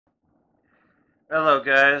Hello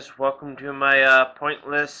guys, welcome to my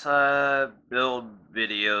pointless build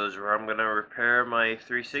videos where I'm gonna repair my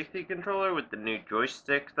 360 controller with the new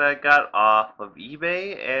joysticks that I got off of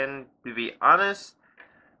eBay. And to be honest,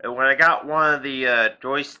 when I got one of the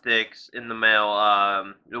joysticks in the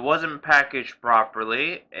mail, it wasn't packaged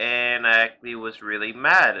properly, and I actually was really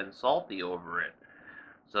mad and salty over it.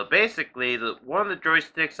 So basically, one of the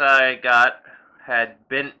joysticks I got had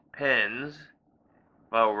bent pins,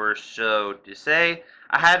 if I were so to say.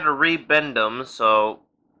 I had to rebend them, so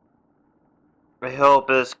I hope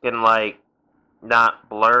this can not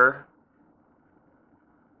blur.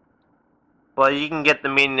 But you can get the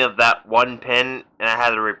meaning of that one pin, and I had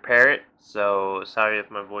to repair it. So sorry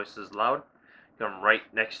if my voice is loud. I'm right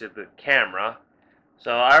next to the camera.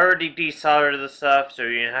 So I already desoldered the stuff, so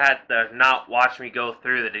you had to not watch me go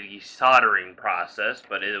through the desoldering process,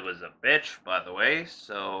 but it was a bitch, by the way.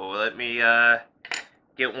 So let me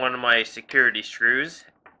get one of my security screws,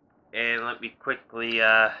 and let me quickly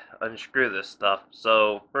unscrew this stuff.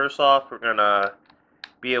 So first off, we're gonna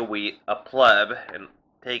be a pleb and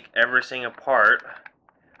take everything apart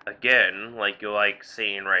again, like you like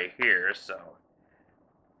seeing right here. So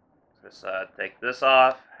let's take this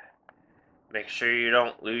off. Make sure you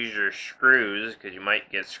don't lose your screws, because you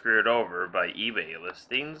might get screwed over by eBay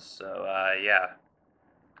listings. So yeah.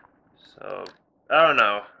 So I don't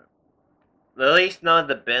know. At least none of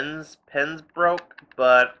the pins broke,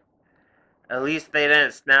 but at least they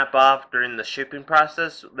didn't snap off during the shipping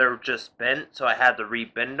process. They were just bent, so I had to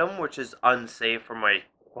rebend them, which is unsafe for my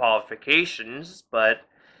qualifications. But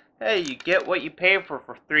hey, you get what you pay for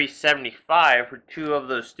 $375 for two of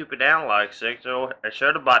those stupid analog sticks. So I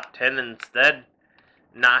should have bought 10 instead,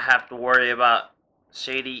 not have to worry about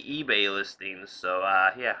shady eBay listings. So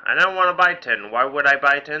yeah, I don't want to buy 10. Why would I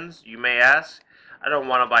buy 10s, you may ask? I don't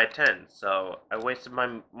want to buy 10, so I wasted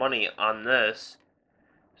my money on this.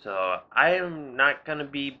 So I am not gonna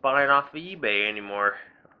be buying off of eBay anymore.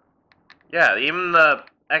 Yeah, even the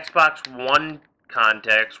Xbox One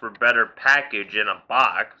contacts were better packaged in a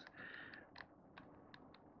box.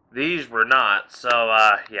 These were not. So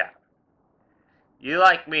yeah. You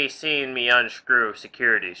like me seeing me unscrew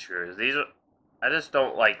security screws. I just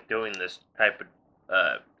don't like doing this type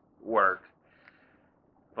of work.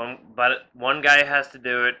 But one guy has to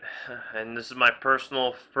do it, and this is my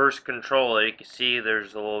personal first controller. You can see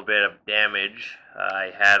there's a little bit of damage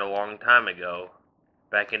I had a long time ago,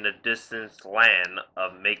 back in the distant land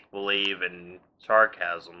of make-believe and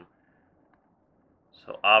sarcasm.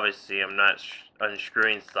 So obviously I'm not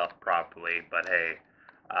unscrewing stuff properly, but hey,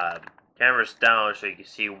 camera's down so you can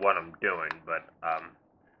see what I'm doing. But I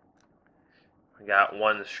got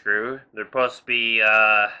one screw. There's supposed to be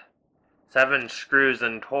 7 screws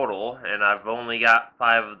in total, and I've only got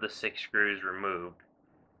 5 of the 6 screws removed.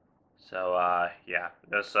 So yeah,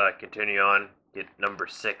 let's continue on, get number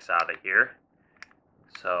 6 out of here.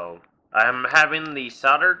 So I'm having the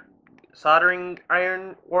soldering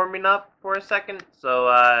iron warming up for a second. So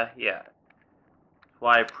yeah, that's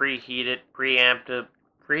why I preheated,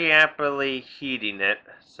 preamply heating it,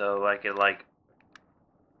 so I could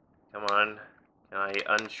come on, can I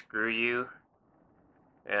unscrew you?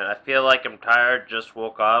 And I feel like I'm tired, just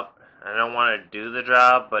woke up. I don't want to do the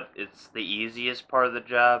job, but it's the easiest part of the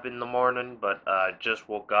job in the morning. But just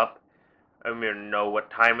woke up. I don't even know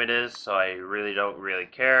what time it is, so I really don't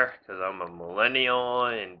care, because I'm a millennial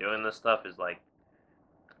and doing this stuff is like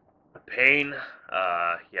a pain.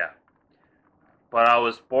 Yeah. But I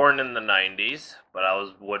was born in the 90s, but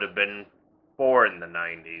would have been 4 in the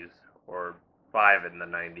 90s, or 5 in the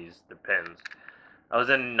 90s, depends. I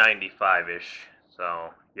was in 95-ish,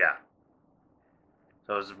 so yeah.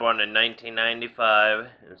 So I was born in 1995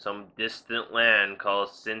 in some distant land called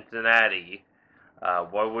Cincinnati.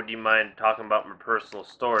 Why would you mind talking about my personal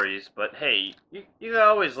stories? But hey, you can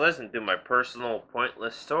always listen to my personal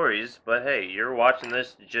pointless stories. But hey, you're watching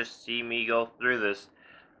this to just see me go through this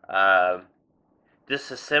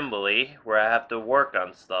disassembly where I have to work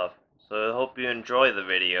on stuff. So I hope you enjoy the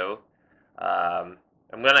video. I'm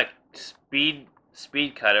gonna speed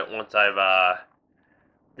cut it once I've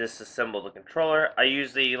disassembled the controller. I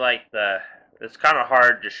usually it's kind of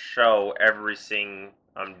hard to show everything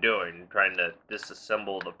I'm doing, trying to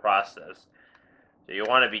disassemble the process. So you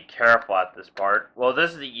want to be careful at this part. Well,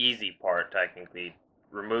 this is the easy part, technically,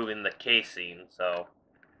 removing the casing. So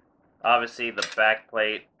obviously the back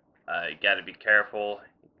plate, you got to be careful.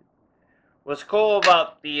 What's cool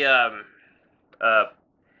about the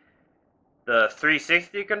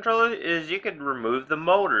 360 controller is you could remove the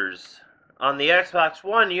motors on the Xbox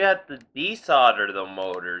One, you had to desolder the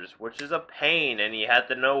motors, which is a pain, and you had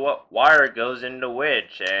to know what wire goes into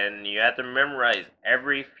which, and you had to memorize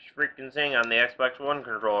every freaking thing on the Xbox One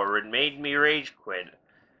controller. It made me rage quit.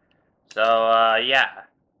 So, yeah.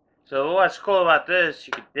 So what's cool about this,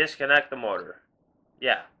 you could disconnect the motor.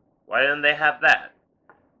 Yeah. Why didn't they have that?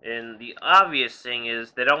 And the obvious thing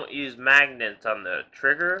is they don't use magnets on the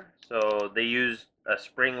trigger, so they use a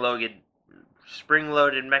spring-loaded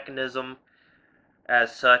mechanism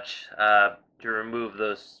as such to remove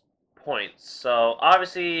those points. So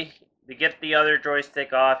obviously, to get the other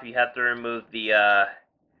joystick off, you have to remove the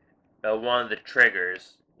one of the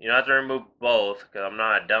triggers. You don't have to remove both, because I'm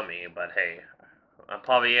not a dummy, but hey, I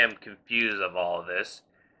probably am confused of all of this.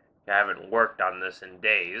 I haven't worked on this in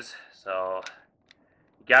days, so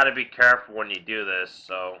you gotta be careful when you do this.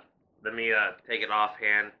 So let me take it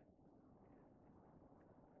offhand.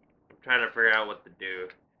 I'm trying to figure out what to do.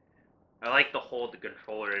 I like to hold the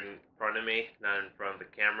controller in front of me, not in front of the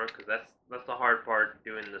camera, because that's the hard part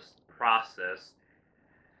doing this process.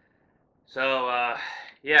 So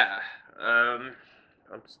yeah, I'm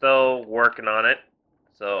still working on it.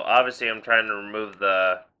 So obviously I'm trying to remove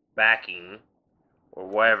the backing, or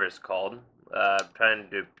whatever it's called. Trying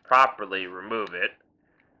to properly remove it.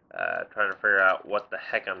 Trying to figure out what the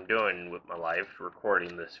heck I'm doing with my life,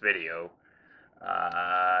 recording this video.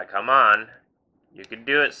 Come on. You can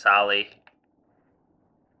do it, Sally.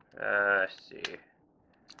 Let's see.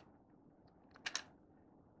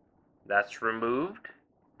 That's removed.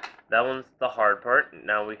 That one's the hard part.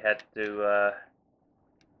 Now we had to,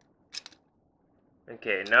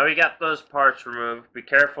 okay, now we got those parts removed. Be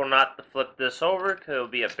careful not to flip this over, because it'll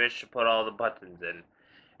be a bitch to put all the buttons in.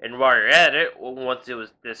 And while you're at it, once it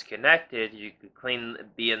was disconnected, you could clean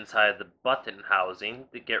the inside of the button housing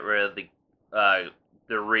to get rid of the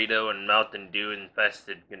Dorito and Mountain Dew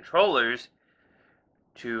infested controllers,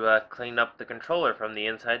 to clean up the controller from the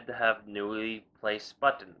inside to have newly placed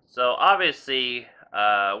buttons. So obviously,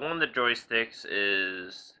 one of the joysticks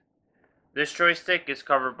is, this joystick is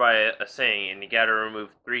covered by a thing, and you gotta remove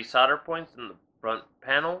 3 solder points in the front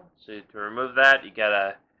panel. So to remove that, you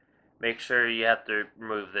gotta make sure you have to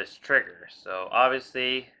remove this trigger. So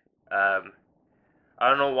obviously, I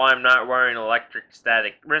don't know why I'm not wearing an electric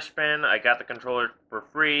static wristband. I got the controller for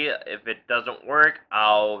free. If it doesn't work,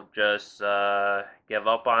 I'll just give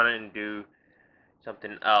up on it and do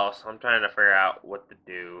something else. I'm trying to figure out what to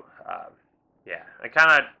do. Yeah, I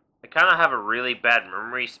kind of have a really bad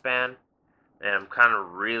memory span, and I'm kind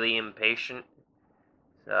of really impatient.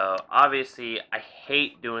 So obviously, I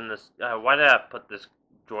hate doing this. Why did I put this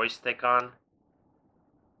joystick on?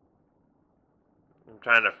 I'm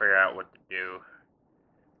trying to figure out what to do.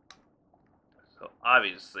 So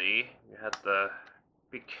obviously, you have to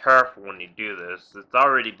be careful when you do this. It's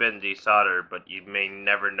already been desoldered, but you may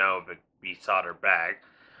never know if it be soldered back.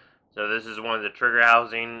 So this is one of the trigger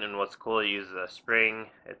housing, and what's cool, you use a spring.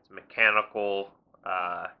 It's mechanical.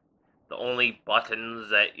 The only buttons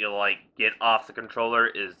that you get off the controller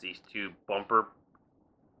is these 2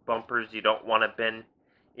 bumpers you don't want to bend.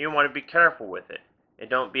 You want to be careful with it. And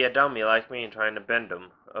don't be a dummy like me and trying to bend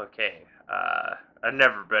them. Okay, I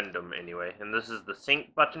never bend them anyway. And this is the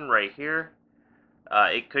sync button right here.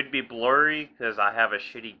 It could be blurry because I have a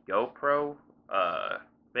shitty GoPro.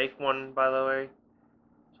 Fake one, by the way.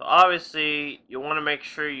 So obviously, you want to make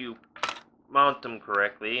sure you mount them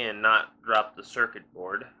correctly and not drop the circuit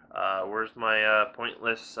board. Where's my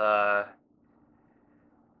pointless...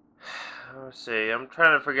 Let's see, I'm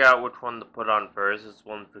trying to figure out which one to put on first. This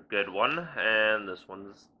one's the good one, and this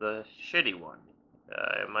one's the shitty one.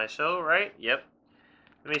 Am I so right? Yep.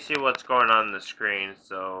 Let me see what's going on the screen.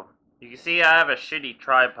 So, you can see I have a shitty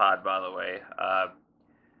tripod, by the way.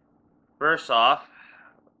 First off,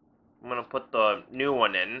 I'm going to put the new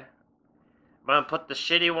one in. I'm going to put the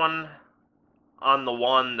shitty one on the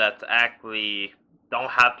one that's actually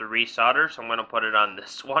don't have to resolder, so I'm going to put it on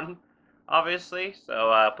this one. Obviously,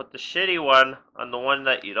 so put the shitty one on the one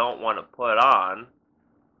that you don't want to put on.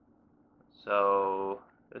 So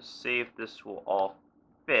let's see if this will all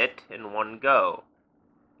fit in one go.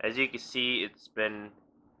 As you can see, it's been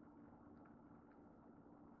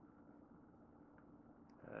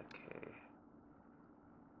okay.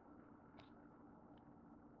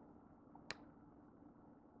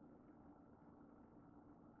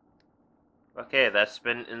 Okay, that's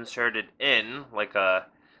been inserted in like a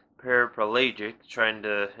paraplegic trying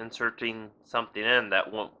to inserting something in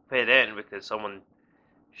that won't fit in because someone,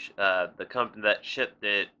 the company that shipped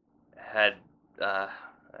it had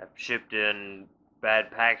shipped in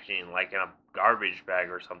bad packaging, like in a garbage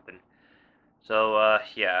bag or something. So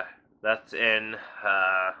yeah, that's in.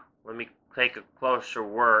 Let me take a closer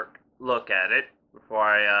look at it before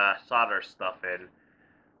I solder stuff in.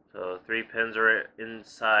 So 3 pins are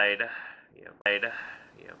inside.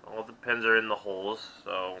 All the pins are in the holes.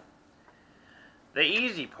 So the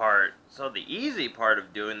easy part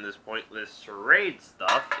of doing this pointless charade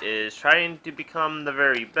stuff is trying to become the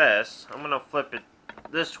very best. I'm gonna flip it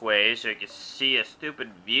this way so you can see a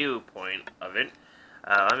stupid viewpoint of it.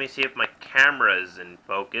 Let me see if my camera is in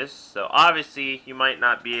focus. So obviously you might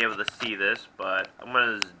not be able to see this, but I'm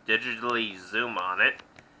gonna digitally zoom on it.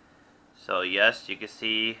 So yes, you can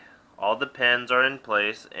see all the pins are in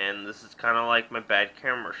place, and this is kind of like my bad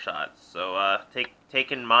camera shots. So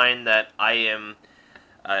take in mind that I am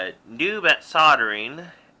a noob at soldering.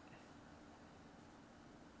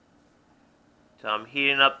 So I'm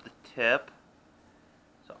heating up the tip.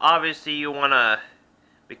 So obviously you want to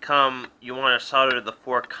solder the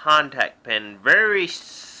 4 contact pin very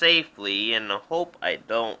safely, and I hope I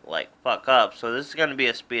don't fuck up. So this is going to be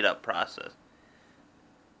a speed up process.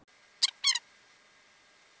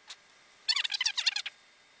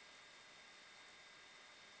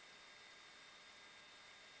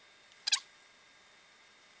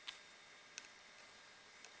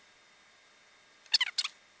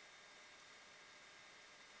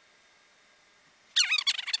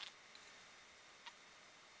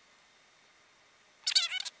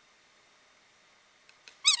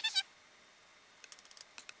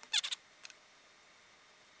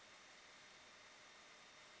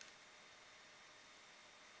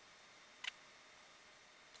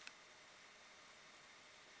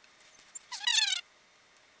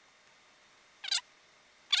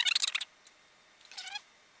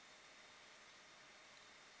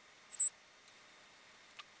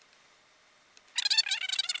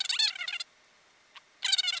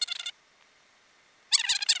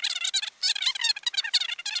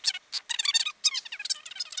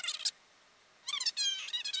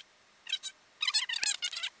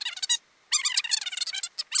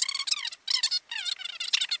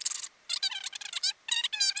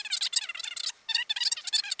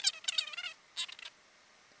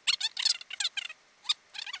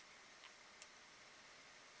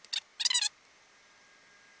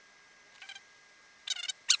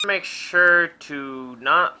 Make sure to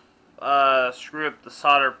not screw up the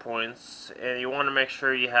solder points, and you want to make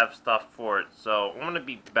sure you have stuff for it. So I'm going to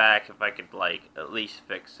be back if I could at least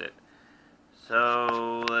fix it.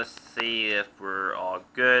 So let's see if we're all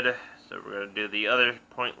good. So we're going to do the other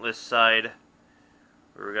pointless side.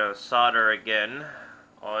 We're going to solder again.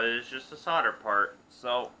 Oh, it's just a solder part.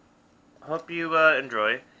 So hope you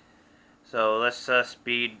enjoy. So let's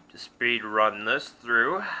speed run this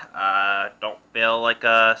through. Don't fail like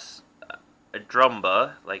a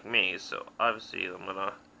Drumba like me. So obviously I'm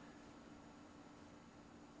gonna.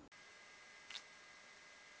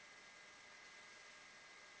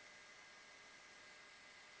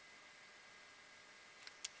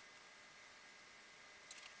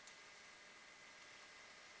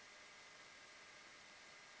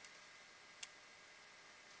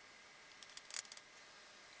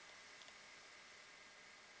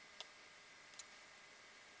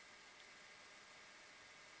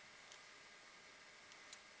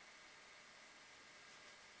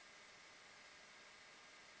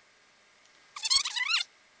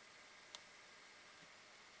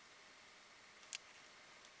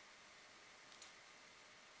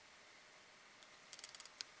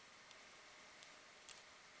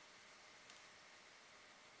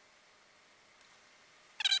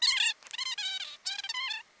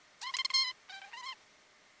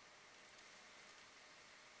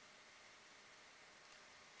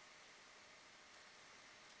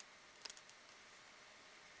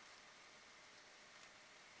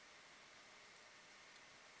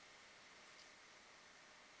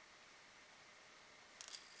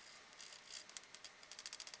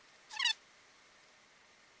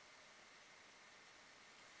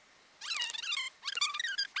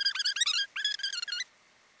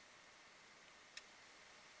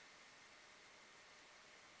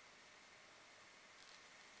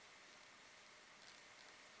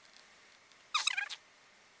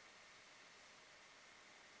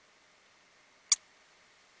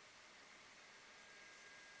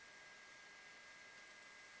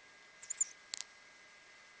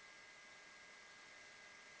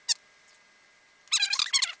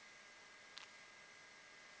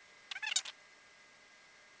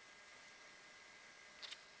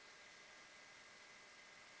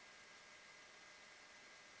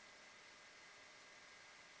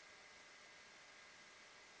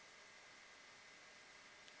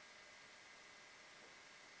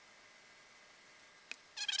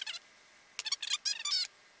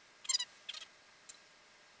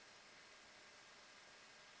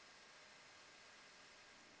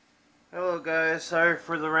 Hello guys, sorry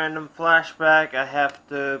for the random flashback. I have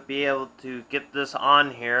to be able to get this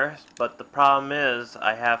on here, but the problem is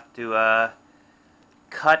I have to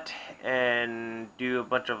cut and do a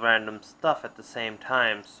bunch of random stuff at the same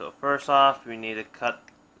time. So first off, we need to cut,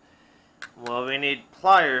 well, we need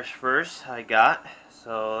pliers first, I got.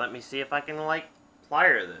 So let me see if I can like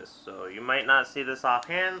plier this. So you might not see this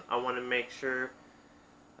offhand. I want to make sure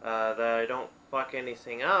that I don't fuck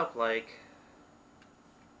anything up, like.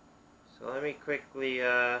 So let me quickly, be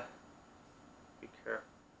careful.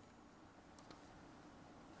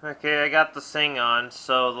 Okay, I got the thing on.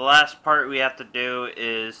 So the last part we have to do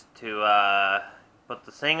is to, put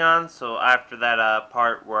the thing on. So after that,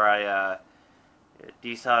 part where I,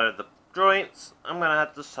 desolder the joints, I'm gonna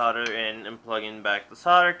have to solder in and plug in back the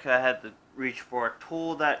solder, because I had to reach for a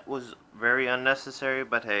tool that was very unnecessary,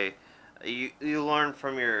 but hey, you learn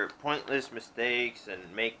from your pointless mistakes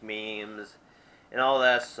and make memes and all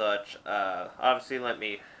that such. Obviously, let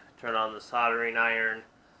me turn on the soldering iron,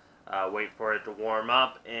 wait for it to warm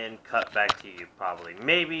up, and cut back to you, probably.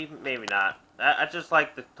 Maybe, maybe not. I just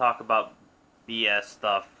like to talk about BS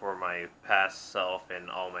stuff for my past self and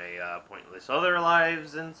all my pointless other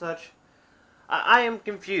lives and such. I am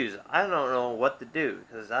confused. I don't know what to do,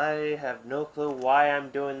 because I have no clue why I'm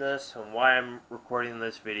doing this and why I'm recording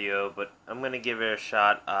this video, but I'm going to give it a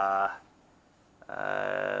shot.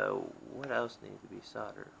 What else needs to be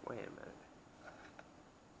soldered? Wait a minute.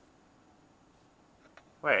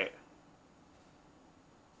 Wait.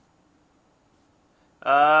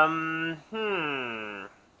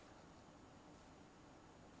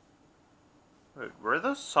 Wait, were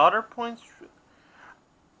those solder points?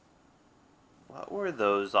 What were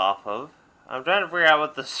those off of? I'm trying to figure out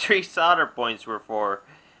what the 3 solder points were for.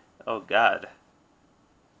 Oh god.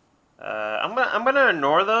 I'm gonna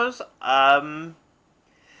ignore those.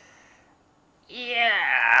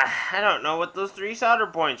 Yeah, I don't know what those 3 solder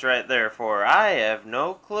points right there for. I have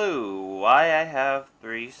no clue why I have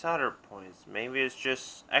 3 solder points. Maybe it's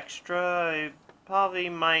just extra. I probably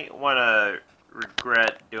might want to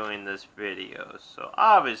regret doing this video. So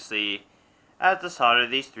obviously, I have to solder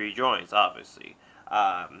these 3 joints, obviously.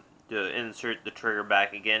 To insert the trigger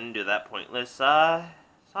back again, do that pointless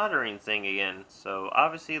soldering thing again. So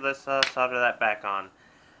obviously, let's solder that back on.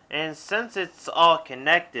 And since it's all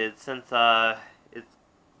connected, since it's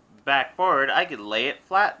back forward, I could lay it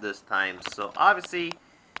flat this time. So obviously,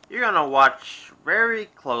 you're gonna watch very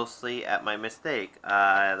closely at my mistake.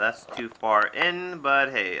 That's too far in,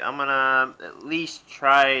 but hey, I'm gonna at least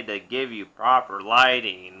try to give you proper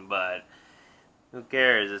lighting, but who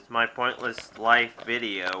cares? It's my pointless life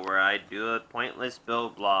video where I do a pointless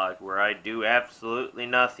build blog where I do absolutely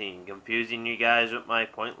nothing, confusing you guys with my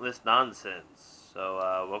pointless nonsense.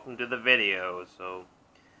 So, welcome to the video. So,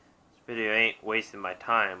 this video ain't wasting my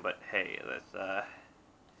time, but hey, let's,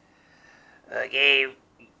 okay, you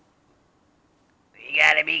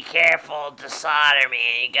gotta be careful to solder,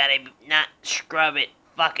 man. You gotta not scrub it,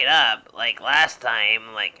 fuck it up, like last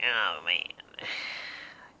time, like, oh, man.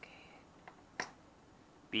 Okay.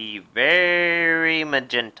 Be very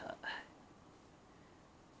magenta.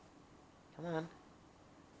 Come on.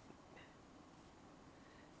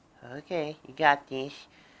 Okay, you got this.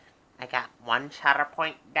 I got 1 solder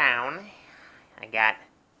point down. I got...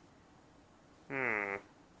 Come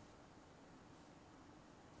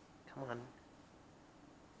on. Come on,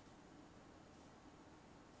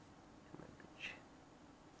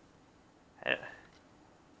 bitch.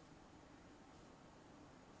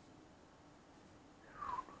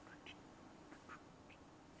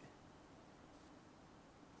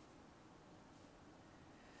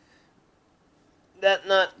 That's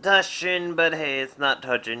not touching, but hey, it's not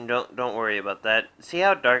touching. Don't worry about that. See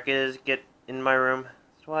how dark it is get in my room?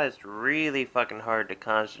 That's why it's really fucking hard to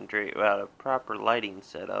concentrate without a proper lighting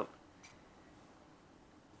setup.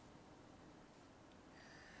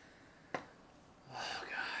 Oh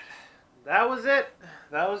god. That was it.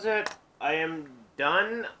 That was it. I am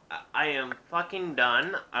done. I am fucking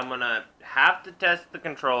done. I'm gonna have to test the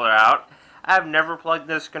controller out. I've never plugged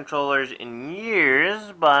this controller in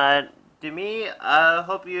years, but to me, I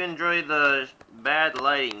hope you enjoy the bad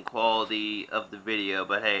lighting quality of the video,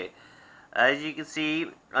 but hey, as you can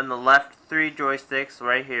see on the left 3 joysticks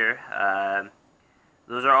right here,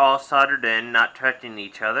 those are all soldered in, not touching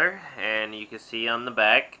each other, and you can see on the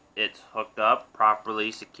back, it's hooked up,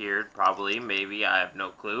 properly secured, probably, maybe, I have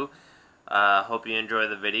no clue. Hope you enjoy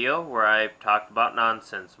the video where I've talked about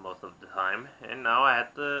nonsense most of the time, and now I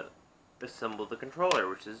have to assemble the controller,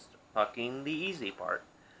 which is fucking the easy part.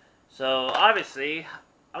 So, obviously,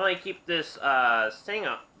 I'm going to keep this thing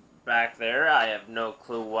up back there. I have no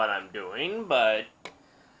clue what I'm doing, but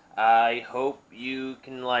I hope you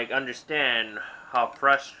can like understand how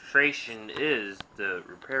frustration is to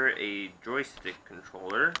repair a joystick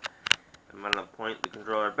controller. I'm gonna point the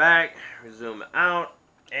controller back, zoom out,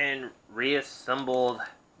 and reassemble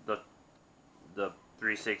the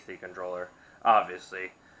 360 controller.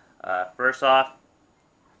 Obviously, first off,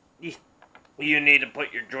 you need to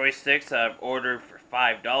put your joysticks I've ordered for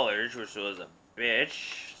 $5, which was a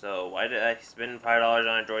bitch. So why did I spend $5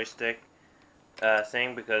 on a joystick?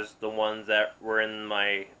 Thing, because the ones that were in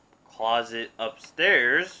my closet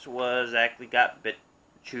upstairs was actually got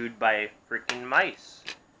chewed by freaking mice.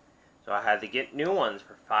 So I had to get new ones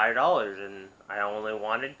for $5, and I only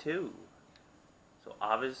wanted 2. So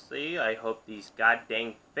obviously, I hope these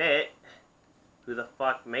goddamn fit. Who the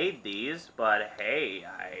fuck made these? But hey,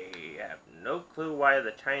 I have no clue why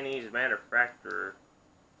the Chinese manufacturers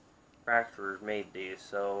made these.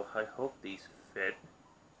 So I hope these fit.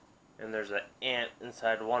 And there's an ant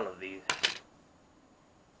inside one of these.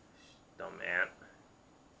 Dumb ant.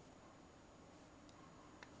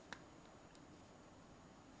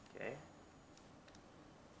 Okay.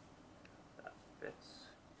 That fits.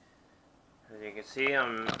 As you can see,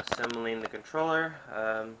 I'm assembling the controller.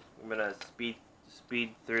 I'm gonna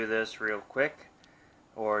speed through this real quick,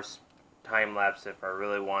 or time lapse if I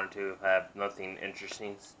really want to. If I have nothing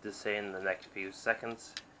interesting to say in the next few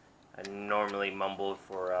seconds. I normally mumble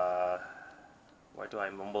for, why do I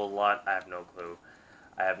mumble a lot? I have no clue.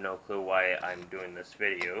 I have no clue why I'm doing this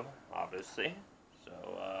video, obviously.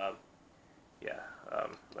 So, yeah,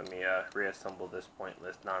 let me, reassemble this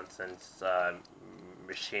pointless nonsense,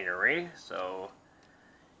 machinery. So,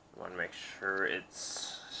 you want to make sure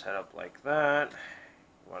it's set up like that.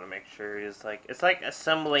 You want to make sure it's like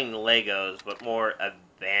assembling Legos, but more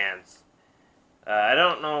advanced. I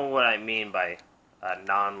don't know what I mean by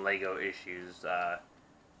non-Lego issues.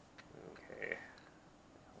 Okay.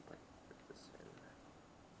 How do I put this in?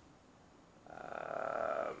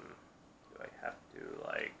 Do I have to,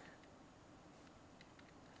 like...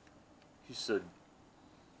 You said...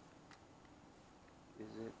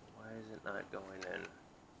 Why is it not going in?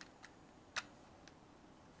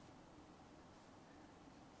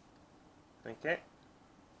 Okay.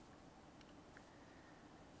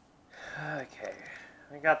 Okay.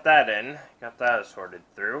 I got that in. Got that sorted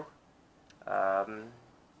through.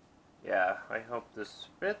 Yeah, I hope this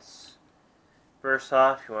fits. First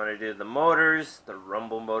off, you want to do the motors, the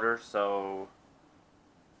rumble motor. So,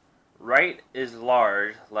 right is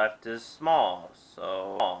large, left is small.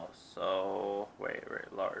 So, wait,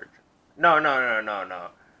 large. No.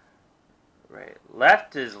 Right,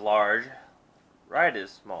 left is large, right is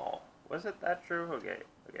small. Was it that true? Okay.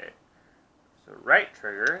 So, right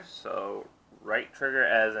trigger, right trigger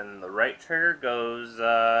as in the right trigger goes,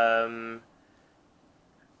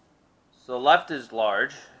 so left is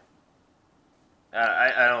large.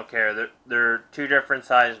 I don't care. They're 2 different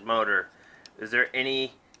sized motor. Is there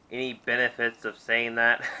any benefits of saying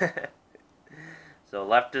that? So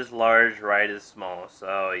left is large, right is small.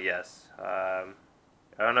 So yes. I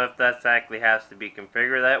don't know if that exactly has to be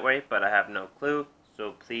configured that way, but I have no clue.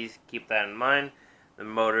 So please keep that in mind. The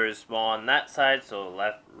motor is small on that side, so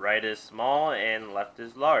right is small, and left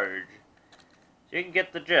is large. So you can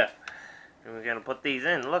get the gist. And we're going to put these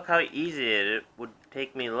in. Look how easy it would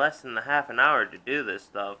take me less than half an hour to do this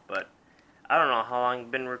stuff, but I don't know how long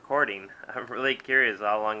I've been recording. I'm really curious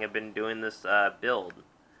how long I've been doing this build.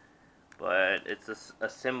 But it's a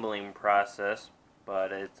assembling process,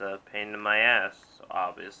 but it's a pain in my ass,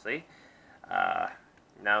 obviously.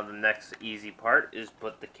 Now the next easy part is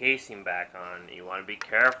put the casing back on. You want to be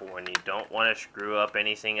careful when you don't want to screw up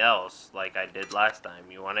anything else like I did last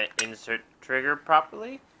time. You want to insert trigger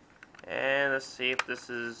properly. And let's see if this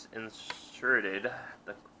is inserted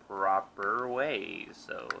the proper way.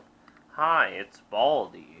 So, hi, it's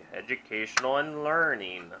Baldy, Educational and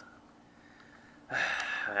Learning.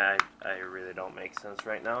 I really don't make sense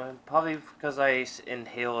right now. And probably because I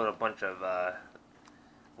inhaled a bunch of,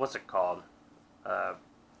 what's it called?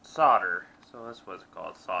 Solder. So that's what it's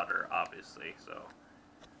called, solder, obviously. So,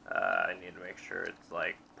 I need to make sure it's,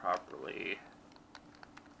 like, properly.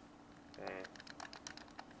 Okay.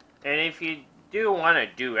 And if you do want to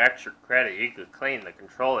do extra credit, you could clean the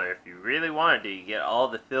controller if you really wanted to. You get all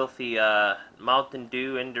the filthy Mountain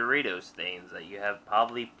Dew and Doritos stains that you have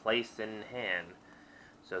probably placed in hand.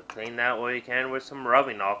 So clean that what you can with some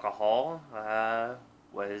rubbing alcohol.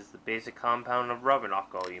 What is the basic compound of rubbing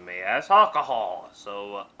alcohol, you may ask? Alcohol!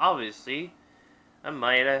 So obviously, I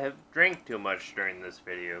might have drank too much during this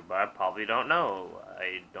video, but I probably don't know.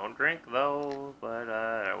 I don't drink though, but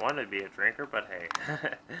I want to be a drinker, but hey.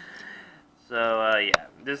 So yeah,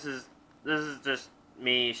 this is just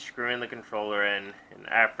me screwing the controller in, and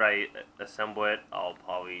after I assemble it, I'll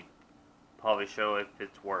probably show if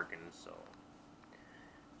it's working. So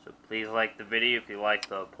please like the video if you like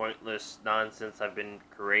the pointless nonsense I've been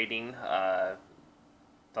creating.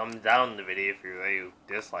 Thumbs down the video if you really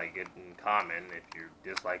dislike it, and comment if you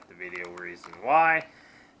dislike the video, reason why.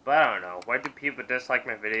 But I don't know. Why do people dislike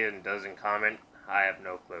my video and doesn't comment? I have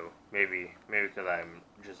no clue. Maybe because I'm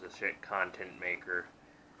just a shit content maker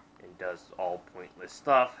and does all pointless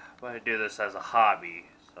stuff. But I do this as a hobby,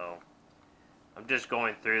 so I'm just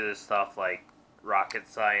going through this stuff like rocket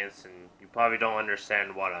science, and you probably don't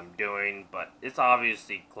understand what I'm doing, but it's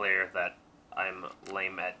obviously clear that I'm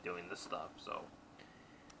lame at doing this stuff. So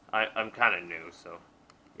I'm kind of new, so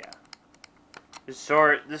yeah. This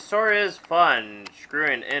sort is fun,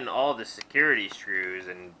 screwing in all the security screws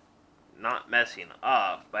and not messing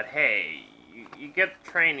up. But hey, you get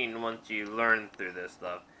training once you learn through this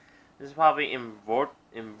stuff. This is probably I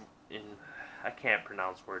can't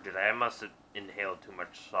pronounce words today. I must have inhaled too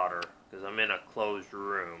much solder because I'm in a closed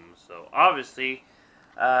room. So obviously,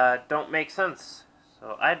 don't make sense.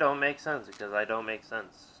 So I don't make sense because I don't make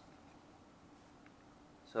sense.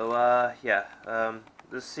 So yeah.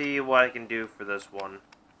 Let's see what I can do for this one.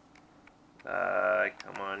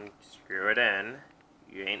 Come on, screw it in.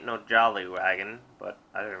 You ain't no jolly wagon, but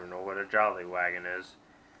I don't even know what a jolly wagon is.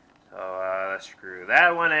 So let's screw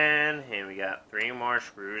that one in, and we got 3 more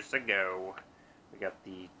screws to go. We got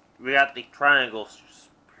the triangle,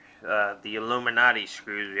 the Illuminati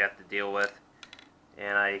screws we have to deal with,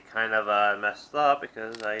 and I kind of messed up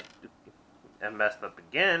because I messed up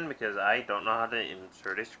again because I don't know how to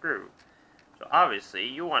insert a screw. So obviously,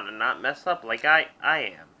 you want to not mess up like I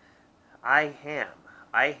am.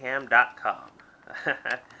 iham.com.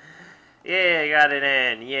 Yeah, I got it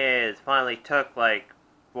in. Yeah, it finally took like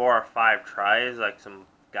 4 or 5 tries. Like some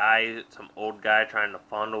old guy trying to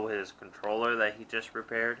fondle his controller that he just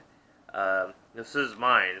repaired. This is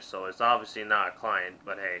mine, so it's obviously not a client.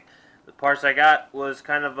 But hey, the parts I got was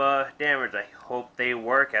kind of damaged. I hope they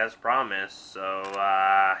work as promised. So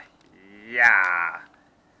yeah.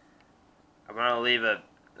 I'm gonna leave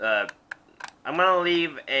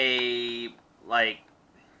a like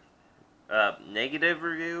negative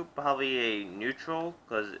review, probably a neutral,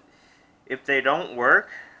 because if they don't work,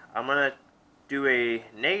 I'm gonna do a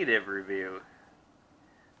negative review.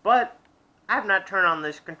 But I've not turned on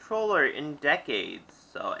this controller in decades,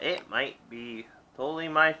 so it might be totally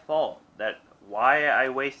my fault that why I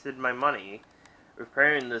wasted my money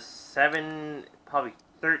repairing this probably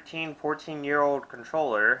 13, 14-year-old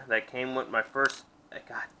controller that came with my first,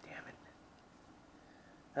 god damn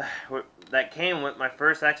it, that came with my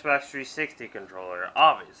first Xbox 360 controller,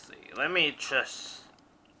 obviously. Let me just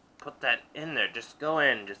put that in there, just go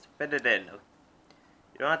in, just fit it in. You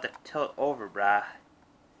don't have to tilt over, brah.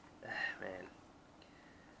 Man.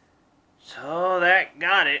 So that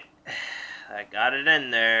got it. I got it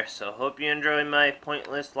in there, so hope you enjoy my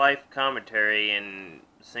pointless life commentary and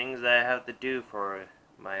things that I have to do for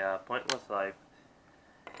my pointless life.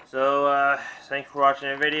 So, thanks for watching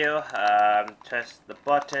the video. Test the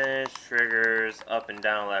buttons, triggers, up and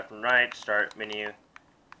down, left and right, start menu.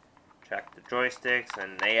 Check the joysticks,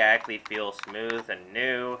 and they actually feel smooth and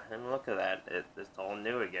new. And look at that, it's all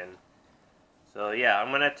new again. So yeah,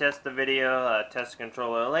 I'm gonna test the video, test the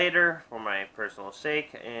controller later for my personal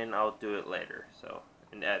sake, and I'll do it later. So,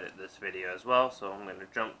 and edit this video as well. So I'm gonna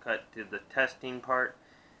jump cut to the testing part.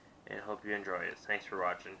 And hope you enjoy it. Thanks for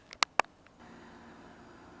watching.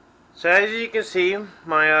 So as you can see,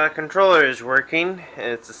 my controller is working.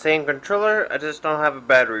 It's the same controller, I just don't have a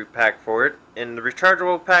battery pack for it. And the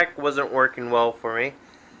rechargeable pack wasn't working well for me.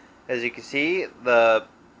 As you can see, the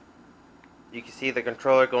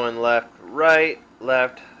controller going left, right,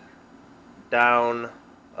 left, down,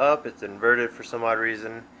 up. It's inverted for some odd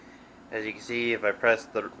reason. As you can see, if I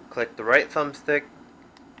click the right thumbstick,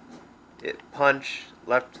 it punch,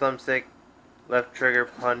 left thumbstick, left trigger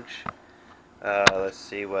punch. Let's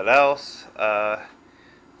see what else.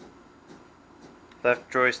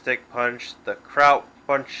 Left joystick punch. The crouch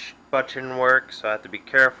punch button works, so I have to be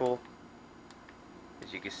careful.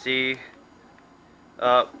 As you can see,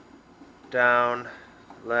 up, down,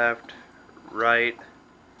 left, right.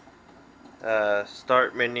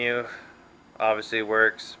 Start menu obviously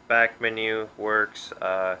works. Back menu works.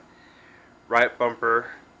 Right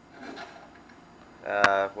bumper.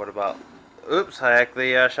 What about? Oops, I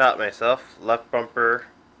actually shot myself. Left bumper.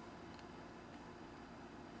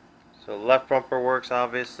 So left bumper works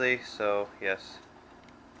obviously. So yes.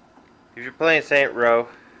 If you're playing Saint Row,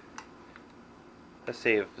 let's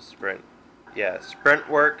see if the sprint. Yeah, sprint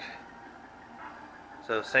work.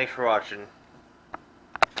 So thanks for watching.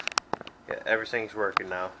 everything's working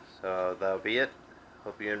now. So that'll be it.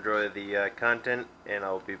 Hope you enjoy the content, and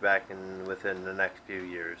I'll be back within the next few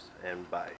years. And bye.